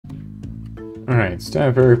Alright, it's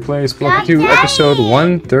time for replay Spelunky 2 episode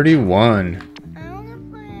 131. I wanna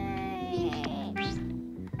play.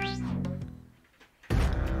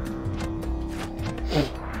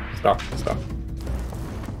 Stop.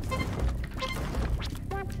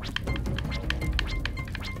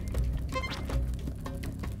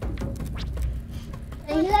 I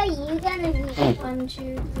feel like you gotta be 1,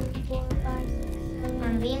 2, 3, 4, 5, 6, 7.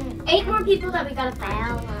 I'm being 8 more people that we gotta play. I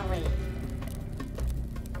don't wanna wait.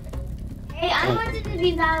 Hey, I wanted to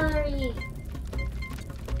be Valerie.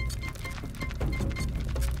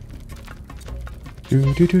 Here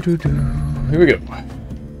we go.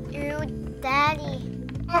 Daddy.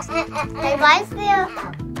 Hey, why still?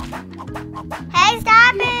 Hey,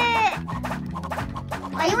 stop it!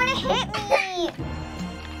 Why you wanna hit me?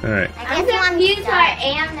 Alright. I'm confused where I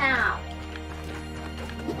am now.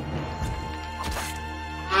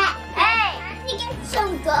 Hey, I need to get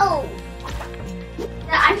some gold.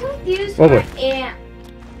 I'm confused where I am.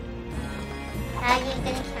 How are you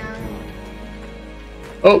gonna kill me?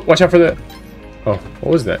 Oh, watch out for that. Oh,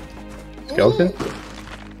 what was that? Skeleton?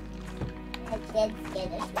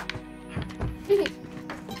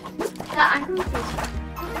 I'm confused.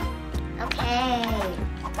 Okay.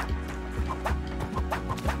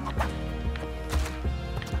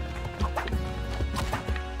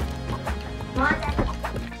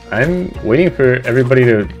 I'm waiting for everybody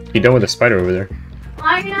to be done with the spider over there.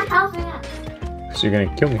 Why are you not helping us? So you're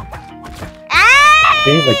gonna kill me. Ah!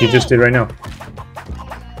 See, like you just did right now.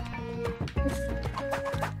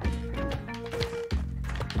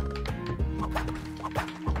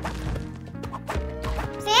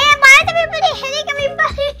 Sam, why is everybody hitting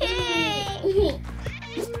everybody?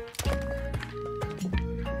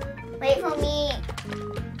 Wait for me.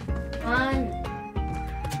 1.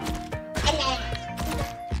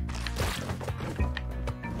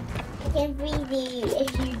 I can breathe you if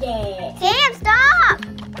you dare. Sam, stop!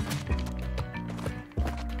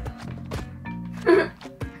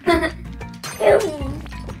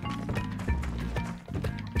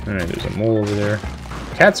 Alright, there's a mole over there.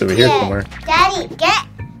 Cat's over here somewhere. Daddy, get!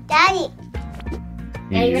 Daddy!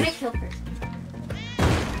 Yeah, you're gonna kill first.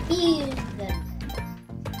 Use them.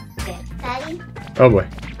 Okay, Daddy? Oh boy.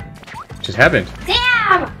 Just happened.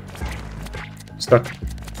 Sam! Stuck.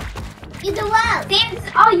 You do well. Sam, this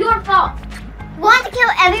is all your fault. You want to kill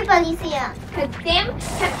everybody, Sam. Because Sam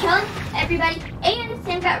kept killing everybody and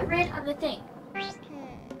Sam got rid of the thing.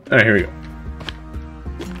 Alright, here we go.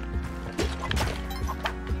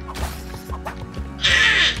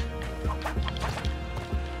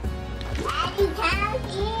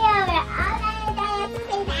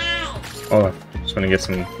 Oh, I just want to get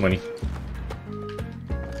some money.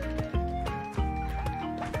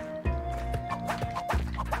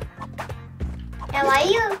 And why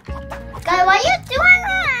you doing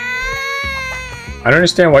that? I don't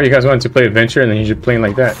understand why you guys wanted to play adventure and then you're playing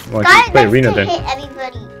like that. Why don't you play arena then? Hit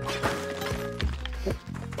everybody.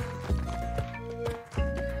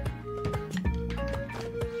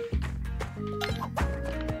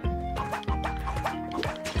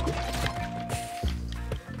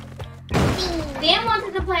 Dan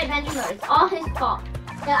wanted to play adventure mode. It's all his fault.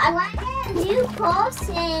 So I want a new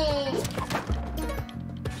person.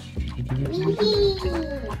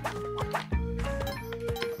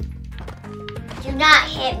 Do not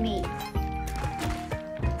hit me.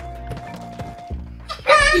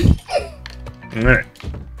 Alright.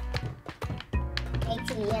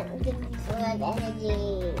 Actually, I'm looking for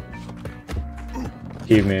energy.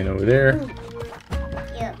 Caveman over there.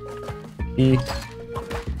 Yep. E.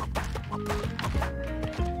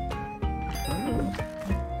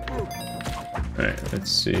 Alright,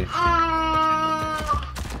 let's see.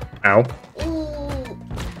 Ow.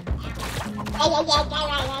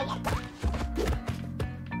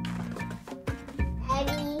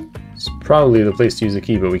 It's probably the place to use the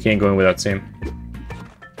key, but we can't go in without Sam.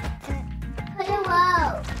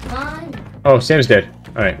 Hello. Oh, Sam's dead.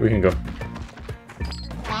 Alright, we can go.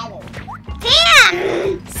 Sam!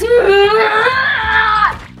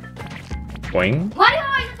 Boing. Why do you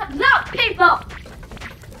always have to block people?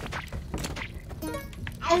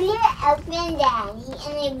 I need to open Daddy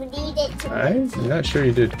and I read it to I'm not sure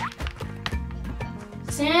you did.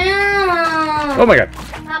 Sam! Oh my god.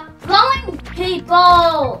 Stop blowing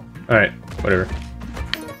people! Alright, whatever.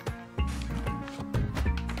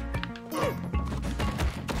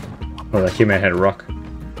 Oh, that caveman had a rock.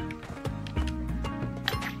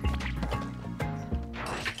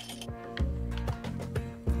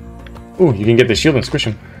 Ooh, you can get the shield and squish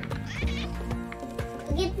him.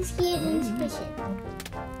 Get the shield and squish it.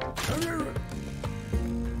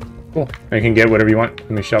 Cool. I can get whatever you want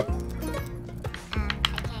from the shop. I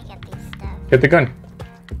can't get these stuff. Get the gun.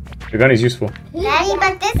 The gun is useful. Daddy,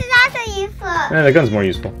 but this is also useful. Yeah, the gun's more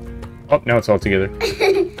useful. Oh, now it's all together.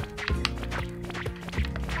 Daddy,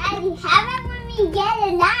 how about when we get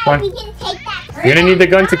a knife, we can take that. You're gonna need the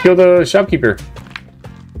gun to kill the shopkeeper.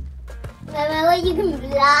 Remember you can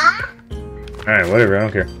block? Alright, whatever, I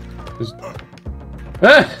don't care. Just...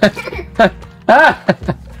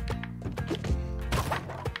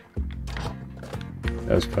 That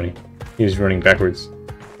was funny. He was running backwards.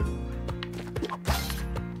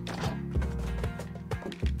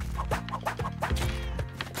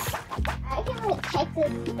 I can like take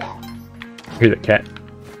this step. Hear that cat?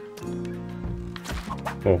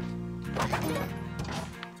 Oh.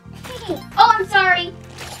 Oh, I'm sorry.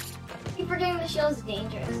 Keep forgetting the shield is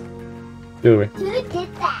dangerous. The other way. Who did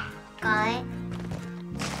that? Got it.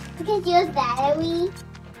 Because you use battery.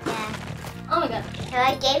 Yeah. Oh my god. So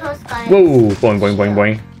I gave us got it. Whoa! Boing, boing, boing,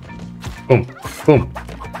 boing. Boom, boom.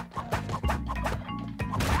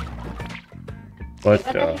 What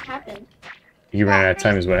the? Happened? You ran out of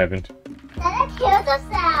time is what happened. That killed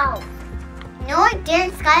herself. No, it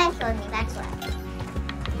didn't. Sky killed me. That's why.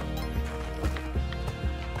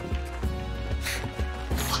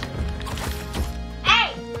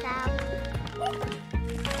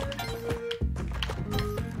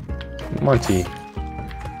 Monty. Hey,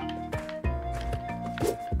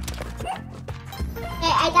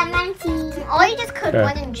 I got Monty. Or you just could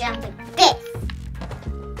run and jump like this.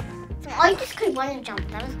 Or you just could run and jump.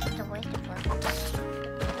 That was just a waste of work.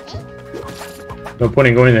 No point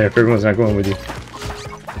in going there if everyone's not going with you.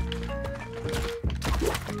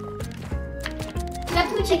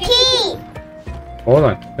 Key! Hold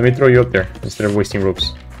on. Let me throw you up there instead of wasting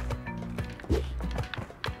ropes.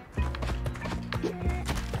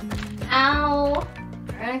 Ow!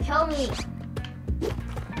 You're gonna kill me.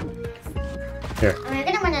 Here. I'm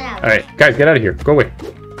gonna run it out. Alright, guys, get out of here. Go away.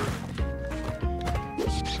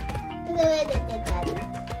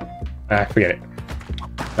 Ah, forget it.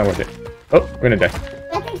 Not worth it. Oh, we're gonna die.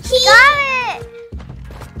 Got it!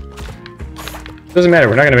 Doesn't matter.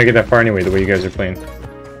 We're not gonna make it that far anyway, the way you guys are playing.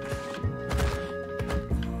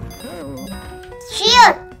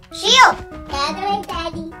 Shield! Shield! Daddy,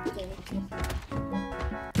 daddy.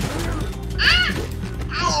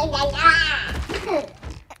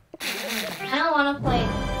 I don't want to play.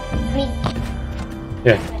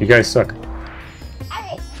 Yeah, you guys suck.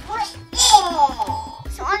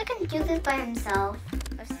 So Anna can do this by himself.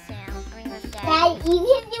 Or Sam. Dad, you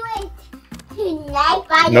can do it tonight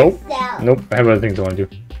by yourself. Nope. I have other things I want to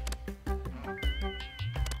do.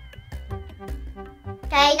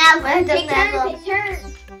 Okay, now where's the level?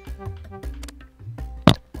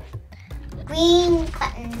 Green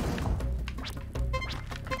button.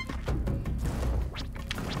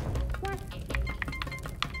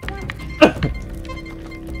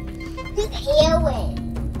 Who's healing?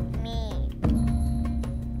 Me.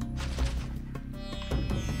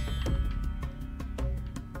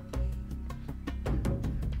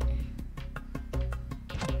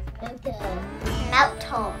 Melt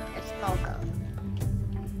hole. It's logo.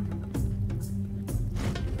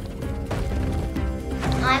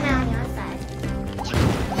 I'm on your side.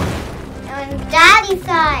 On Daddy's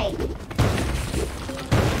side.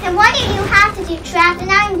 And what did you have to do, Trapped?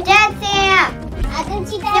 And I'm dead, Sam. I didn't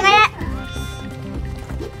see that.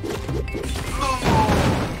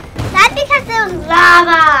 That's because there was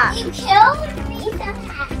lava. You killed me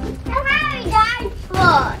somehow. Somehow I died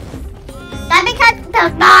first. That's because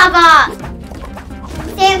there's lava.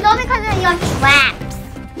 Sam, it's all because of your traps.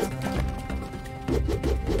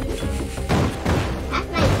 That's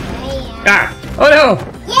my plan. Ah! Oh no!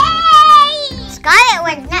 Yay! Scarlet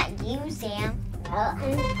was not you, Sam. No,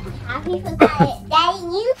 I'm happy for that. Daddy,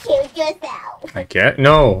 you killed yourself. I can't.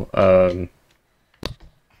 No. Wait,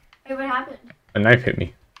 what happened? A knife hit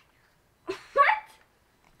me. What?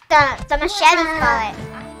 The machete, Scarlet.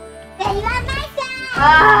 Then you on my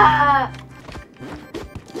side.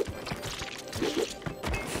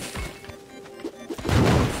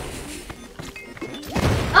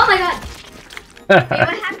 Oh my god. Wait,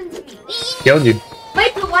 what happened to me? Killed you.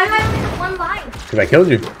 Wait, but why do I only have one life? Because I killed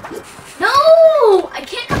you. No! I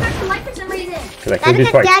can't come back to life for some reason. Because I killed you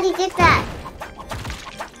twice. Daddy did that.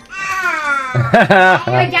 Ah.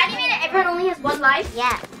 Wait, Daddy made it everyone only has one life?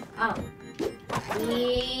 Yeah. Oh.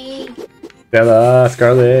 Bella,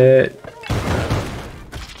 Scarlet.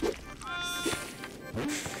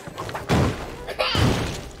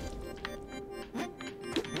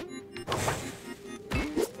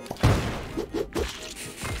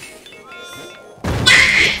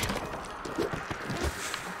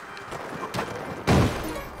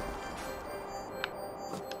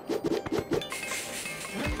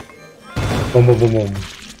 Boom, boom, boom, boom.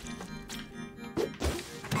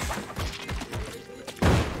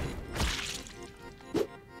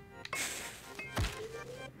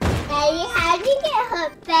 Daddy, how do you get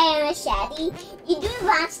hurt by a machete? You do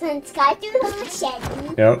last one, Scott do a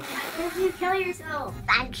machete. Yep. How did you kill yourself?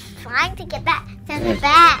 I'm trying to get back to the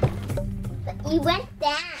back. But you went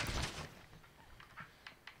down.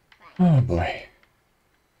 Oh boy.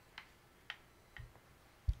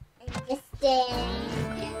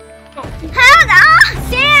 Hold on,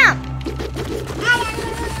 Sam!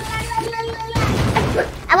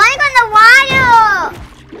 I want to go in the water!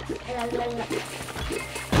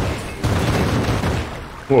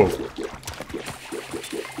 Whoa.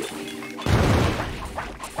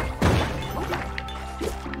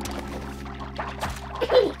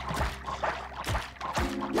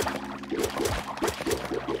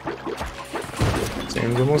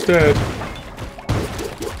 Sam's almost dead.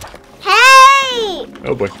 Hey!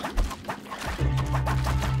 Oh boy.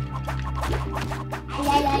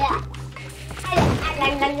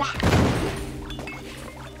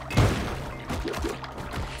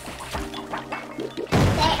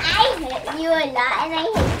 I hit you a lot and I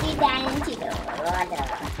hit you down into the water.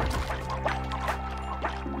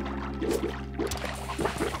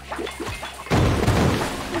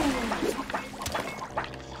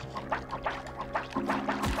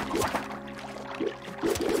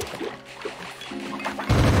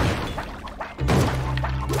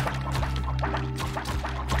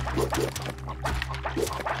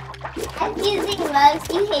 I'm using rugs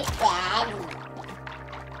to hit Daddy.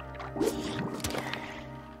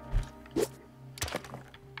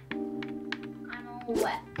 I'm all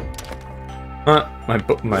wet. Huh?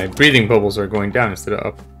 My breathing bubbles are going down instead of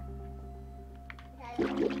up.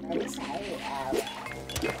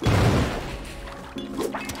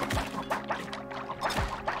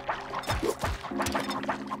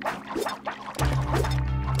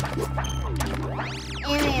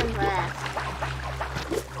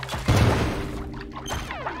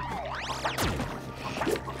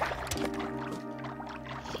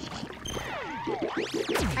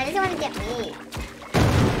 Why does it want to get me?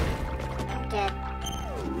 I'm dead.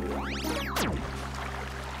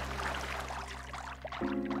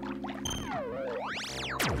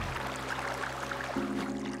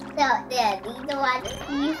 So, there, these are the ones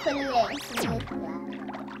you put it in.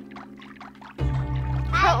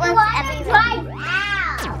 I want to dry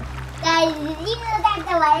out. Guys, did you know that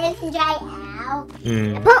the water can dry out?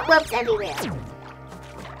 Mm. Put whoops everywhere.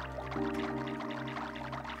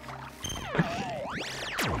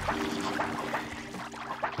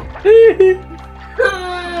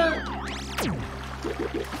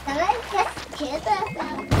 Someone just killed us.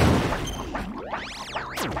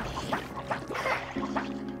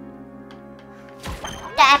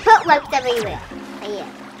 I put whoops everywhere. Right here.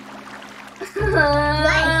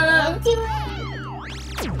 Into it.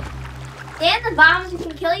 And the bombs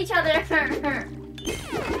can kill each other.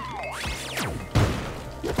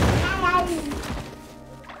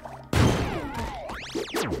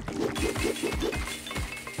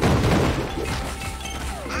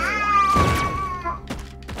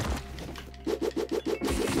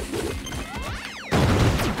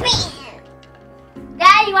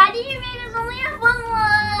 Daddy, why did you make us only have one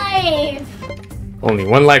life? Only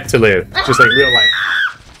one life to live, just like real life.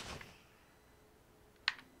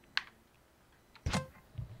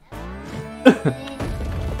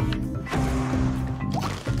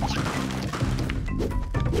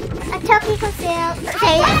 A turkey for sale.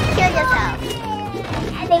 Okay, kill yourself.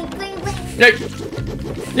 Yikes!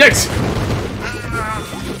 Yikes!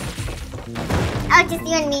 Oh, just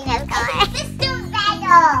you and me now, guys. Let's do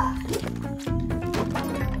battle.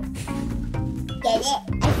 Get it?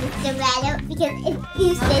 A sister battle because it's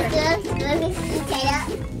two sisters versus each other.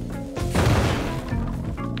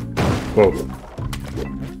 Whoa.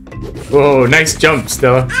 Whoa, nice jump,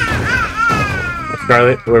 Stella.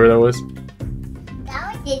 Scarlet, whoever that was. That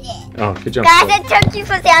one did it. Oh, good jump. Guys, Stella. a turkey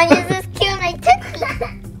for sale. You just killed my turkey.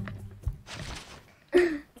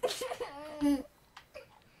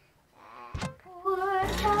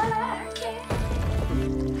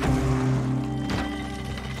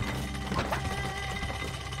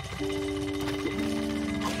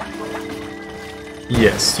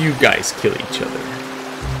 Yes, you guys kill each other.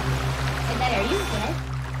 Hey, Daddy, are you dead?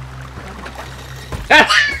 Ah!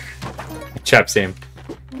 Chap Sam.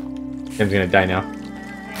 Sam's gonna die now. That's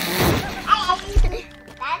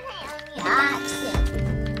my only option.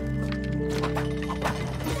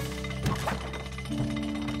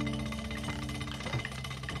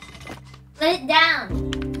 Let it down.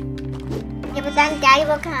 Yeah, but then Daddy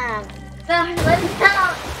will come. Let it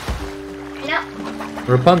down. I know.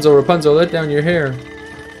 Rapunzel, Rapunzel, let down your hair.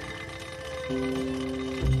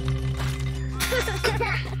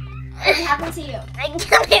 What happened to you? I it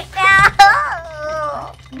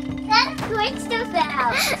fell. That switch still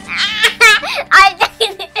fell. I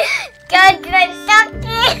didn't go to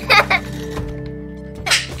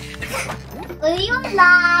Were you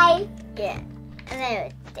alive? Yeah. And then it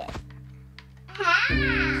was dead. How?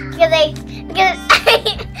 Because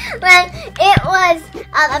when it was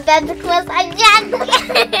about to close, I jumped.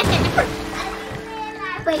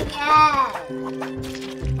 Wait,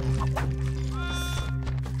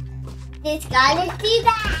 this guy didn't do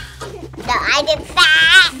that. No, I did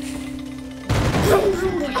that.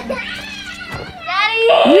 Daddy!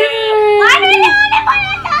 Why are you doing it for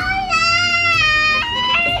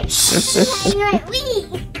the You're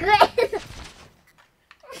weak.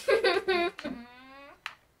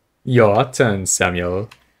 Your turn, Samuel.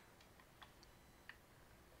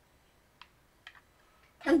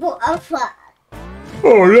 Temple of Frogs.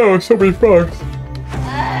 Oh no, so many frogs. what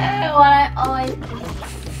I always do.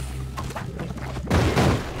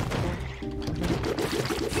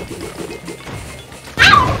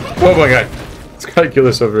 Oh my god. It's gotta kill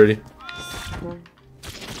us already.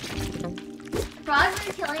 Frogs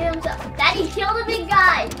are killing themselves. Daddy, kill the big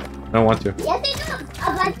guy. I don't want to. Yes, they do a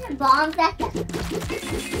bunch of bombs at them.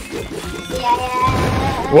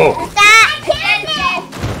 Yeah. Whoa. Stop! Kill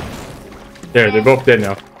There, they're both dead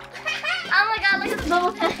now. Oh my god, look at the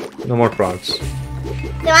bubble head. No more frogs. So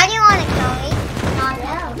why do you want to kill me? Not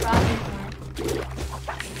now, frogs.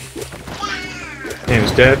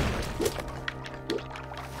 Name's dead.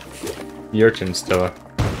 The urchin's still up.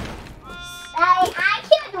 I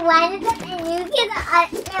killed one of them and you killed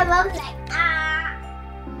they're both like, ah.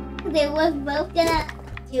 They was both gonna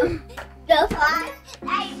do the fun.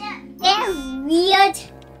 They're weird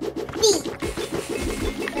feet.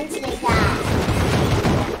 Until they die.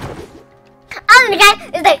 Oh my god,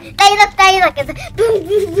 it's like, they look, it's like, boom,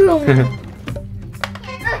 boom, boom.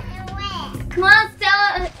 Come on,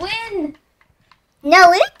 Stella, win!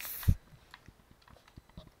 No, it's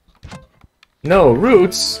No,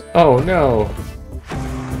 roots? Oh no.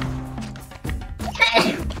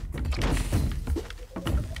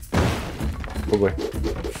 Oh boy. hey,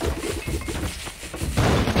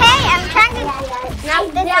 I'm trying to knock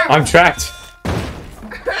this out. I'm trapped.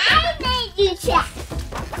 I made you check.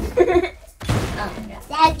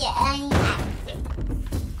 That's your only action.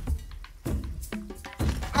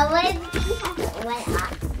 I wanted to see how it went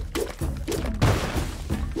off.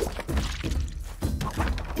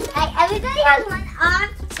 Everybody has one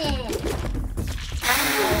option.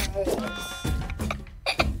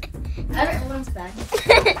 Everyone's back.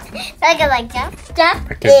 So I can like jump,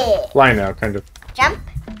 I can fly now, kind of. jump,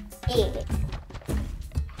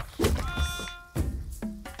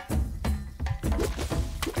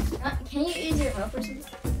 Can you use your rope or something?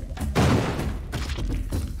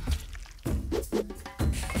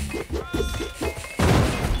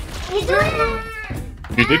 You doing it?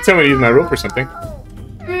 You did tell me to use my rope or something.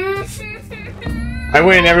 I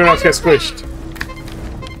win, everyone else gets squished.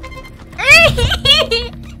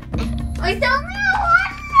 We don't know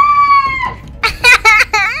what.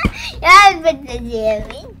 Yeah, but the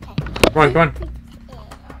jelly. Come on, come on.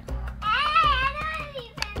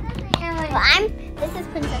 Well, this is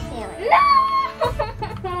Princess Haley.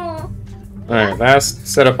 No! Alright, last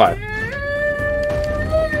set of 5.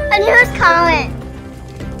 And who's calling?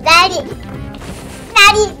 Daddy.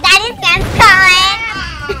 Daddy's Sam's calling.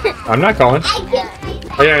 I'm not calling.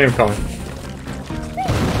 Oh yeah, I am calling.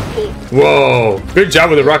 Whoa! Good job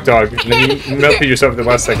with the rock dog. And then you melted yourself at the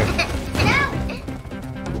last second.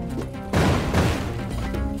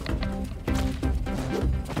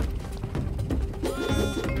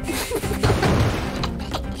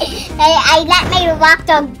 I let my rock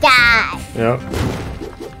dog die. Yep.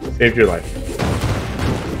 Saved your life.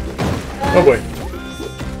 Oh boy.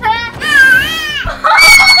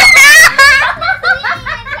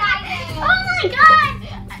 Oh my god!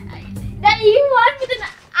 That you won with an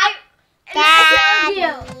Daddy.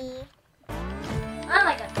 you. Oh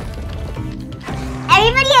my god.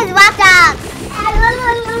 Everybody has rock dogs.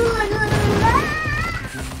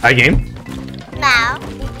 Hi, game. No.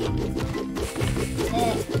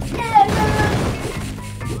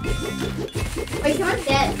 Wait, someone's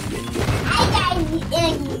dead.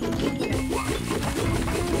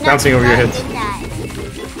 Bouncing over your heads.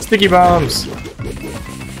 Sticky bombs.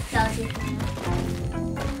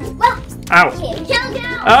 Ow. Kill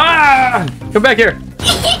down. Ah! Come back here.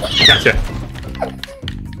 Gotcha.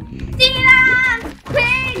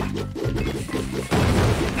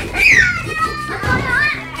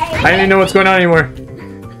 I don't even know what's going on anymore.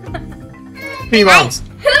 Sticky bombs.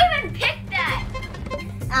 Who even picked that?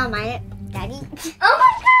 Oh my, Daddy. Oh my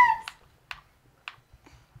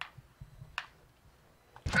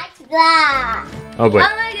Blah. Oh boy. god!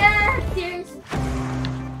 Oh my god! Seriously.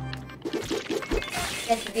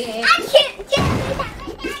 Yes, it is. I can't get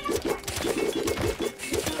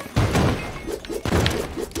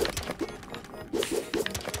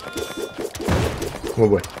Oh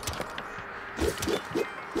boy.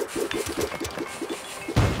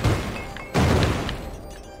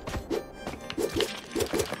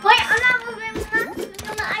 Wait, I'm not moving. I'm not moving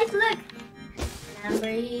on the ice. Look. I'm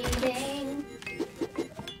breathing.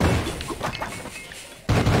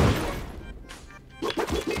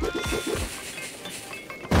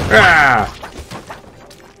 Ah!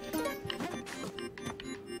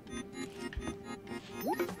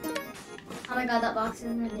 Oh my god, that box is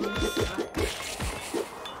in the name.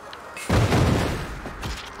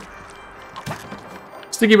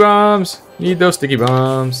 Sticky bombs. Need those sticky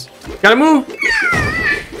bombs. Gotta move. Sam,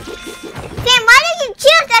 why did you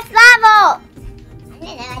choose this level? I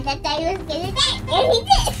didn't know. I thought that he was gonna die. And he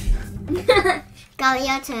did. Go,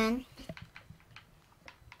 your turn.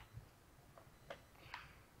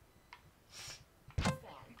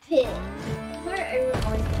 Where are you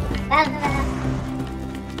going? Blah, blah, blah.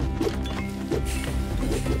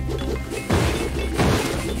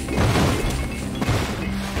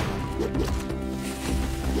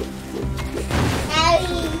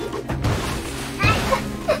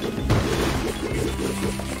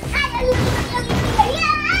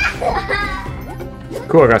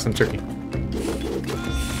 Cool, I got some turkey.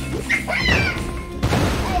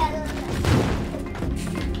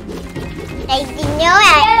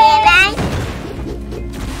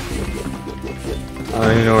 I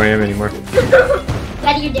don't even know where I am anymore.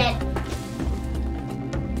 Daddy, you're dead.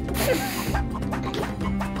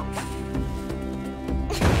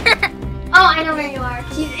 Oh, I know where you are.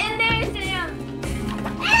 She's in there,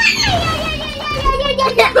 Sam.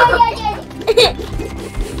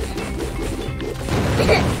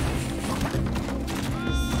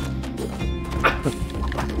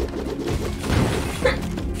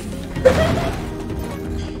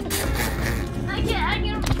 I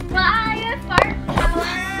can fly with fart power.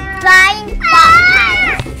 Flying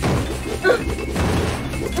fire.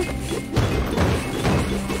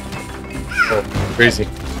 Oh, crazy.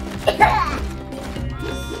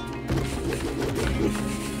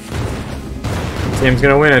 Sam's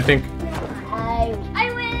gonna win, I think. I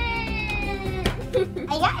win.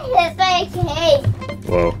 I got hit by a cake.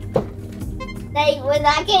 Whoa. Like, was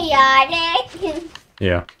that chaotic?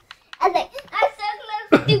 Yeah. I was like, I'm so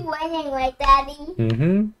close to winning, right, Daddy?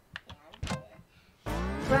 Mm-hmm.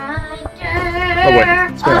 Grinder. Oh boy,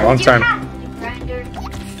 it's been a long time. Grinder.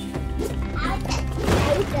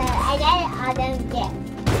 I got it on them dip.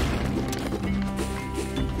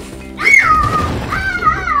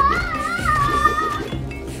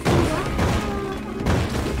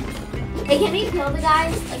 Hey, can we kill the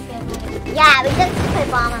guys? Like that? Yeah, we just put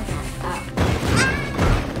a bomb on them.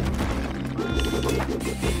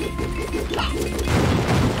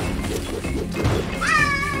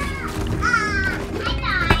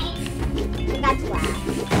 I got flat.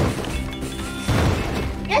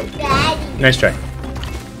 Just Daddy. Nice try.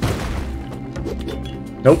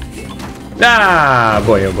 Nope. Ah,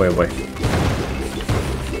 boy, oh boy, oh boy.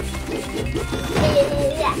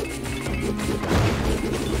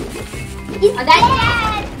 He's Oh, that's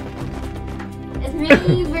dead. It's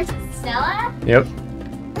me versus Stella. Yep.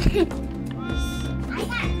 I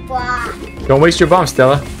got flat. Don't waste your bomb,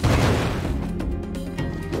 Stella.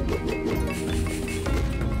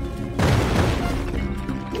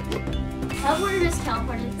 Teleporter just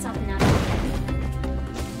teleported something out.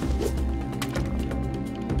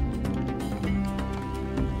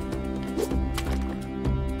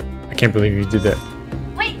 I can't believe you did that.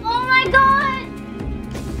 Wait, oh my god!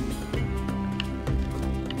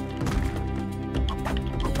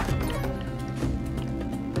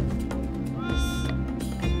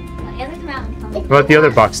 He hasn't come out and come. What about the other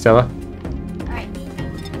box, Stella? Alright,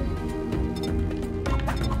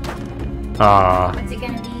 Ah, what's it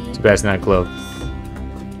gonna be? too bad it's not a globe.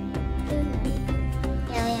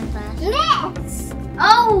 Alien flash. Yes!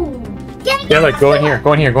 Oh! Stella, go in here,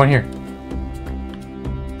 go in here, go in here.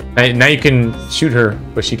 Now you can shoot her,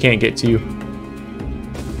 but she can't get to you.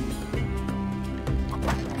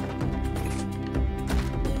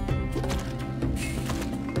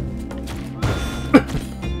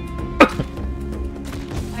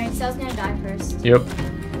 Alright, Stella's gonna die first. Yep.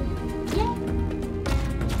 Yeah.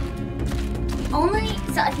 Only,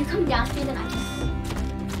 so if you come down here, then I can.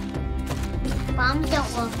 Bombs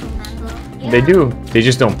don't work, remember? They do. They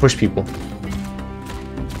just don't push people.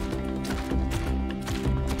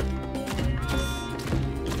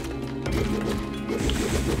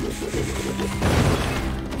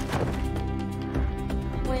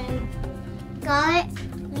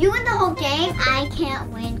 whole game, I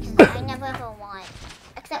can't win because I never ever won.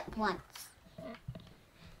 Except once.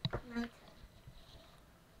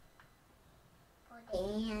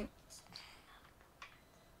 Dance.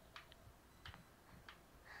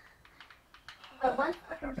 I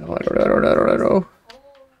don't know.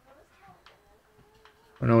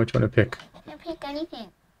 I don't know which one to pick. I can pick anything.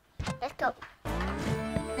 Let's go.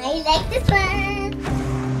 I like this one.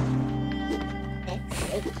 Let's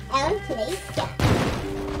take Ellen today's stuff.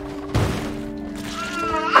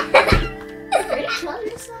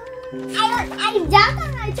 I jumped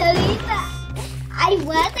on my toes, but I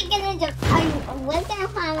wasn't gonna jump. I was gonna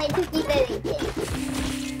find my cookie everything.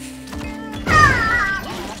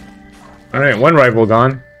 Alright, one rival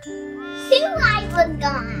gone. 2 rivals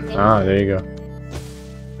gone. Ah, there you go.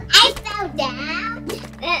 I fell down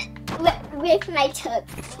with my toes.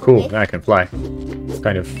 Cool, now I can fly.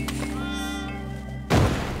 Kind of.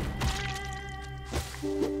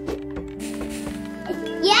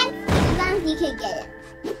 Yes, as long as you can get it.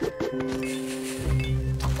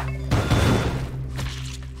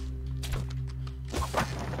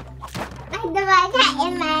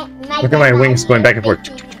 Look at my wings going back and forth.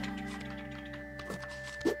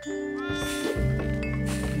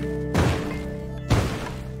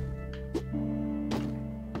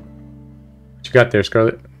 What you got there,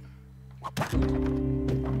 Scarlet?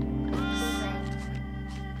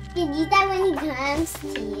 You need that when he comes to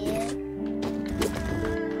you.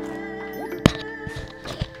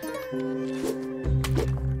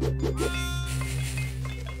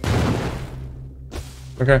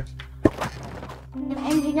 Okay.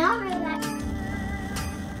 And you know that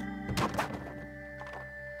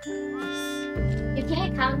You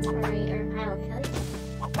can't come to me or I'll kill you.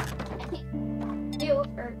 I think you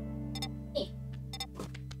or me.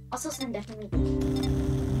 Also send definitely.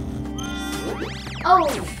 Oh!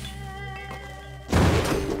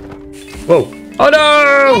 Whoa! Oh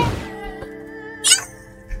no!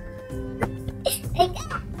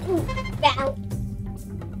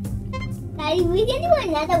 Daddy, we can do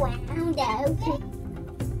another round though.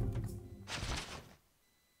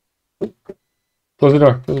 Close the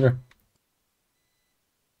door. Close the door.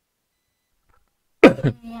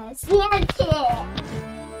 Yes, yes.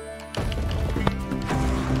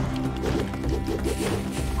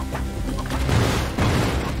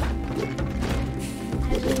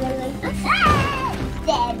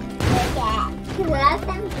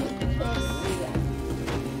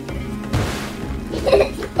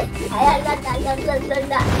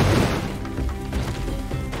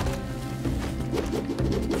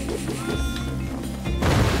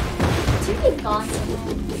 Should be gone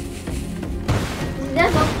somewhere.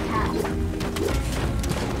 There's no cat.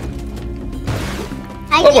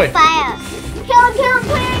 I Oh, can wait. fire. Kill him,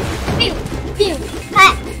 please! Pew! Pew!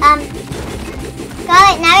 Cut. Got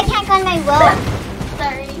it. Now I can't go on my road.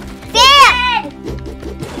 Sorry. Damn!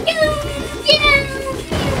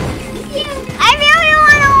 I really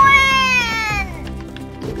want to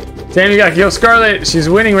win. Sam, you gotta kill Scarlet. She's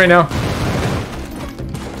winning right now.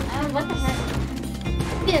 What the heck?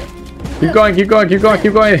 Pew! Keep going, keep going, keep going,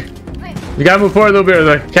 keep going. You gotta move forward a little bit or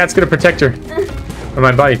the cat's gonna protect her. Or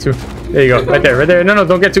my body too. There you go. Right there, right there. No, no,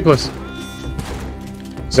 don't get too close.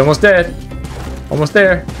 She's almost dead. Almost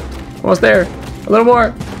there. Almost there. A little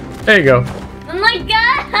more. There you go. Oh my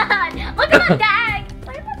god! Look at my bag!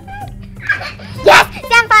 Look at my bag! Yes,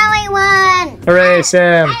 Sam finally won. Hooray,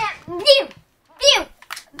 Sam. Pew! Pew!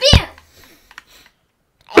 Pew!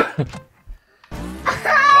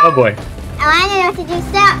 Oh boy. I want to know what to do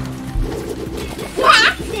stuff.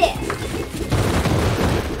 That's it.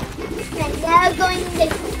 And now going to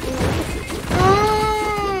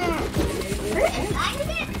I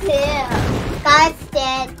did too. God's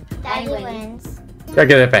dead. Daddy wins. Gotta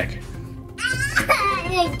get that back.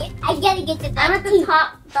 I gotta get the I'm at the top,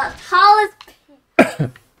 the tallest.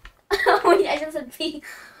 Oh wait, I just said P.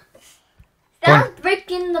 Stop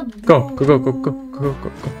breaking the. Go, go, go, go, go, go, go,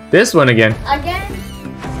 go. This one again. Again?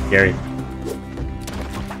 Gary.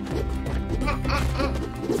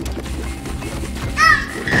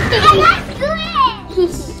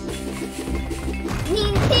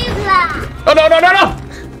 Oh no, no, no, no!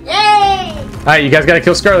 Yay! Alright, you guys gotta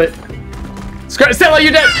kill Scarlet. Stella,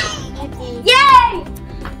 you dead! Yay!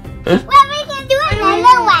 Well, we can do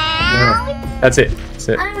another round. That's it. That's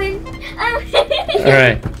it. I win. I win.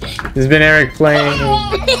 Alright. This has been Eric playing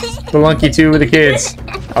Spelunky 2 with the kids.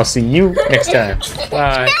 I'll see you next time.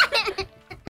 Bye.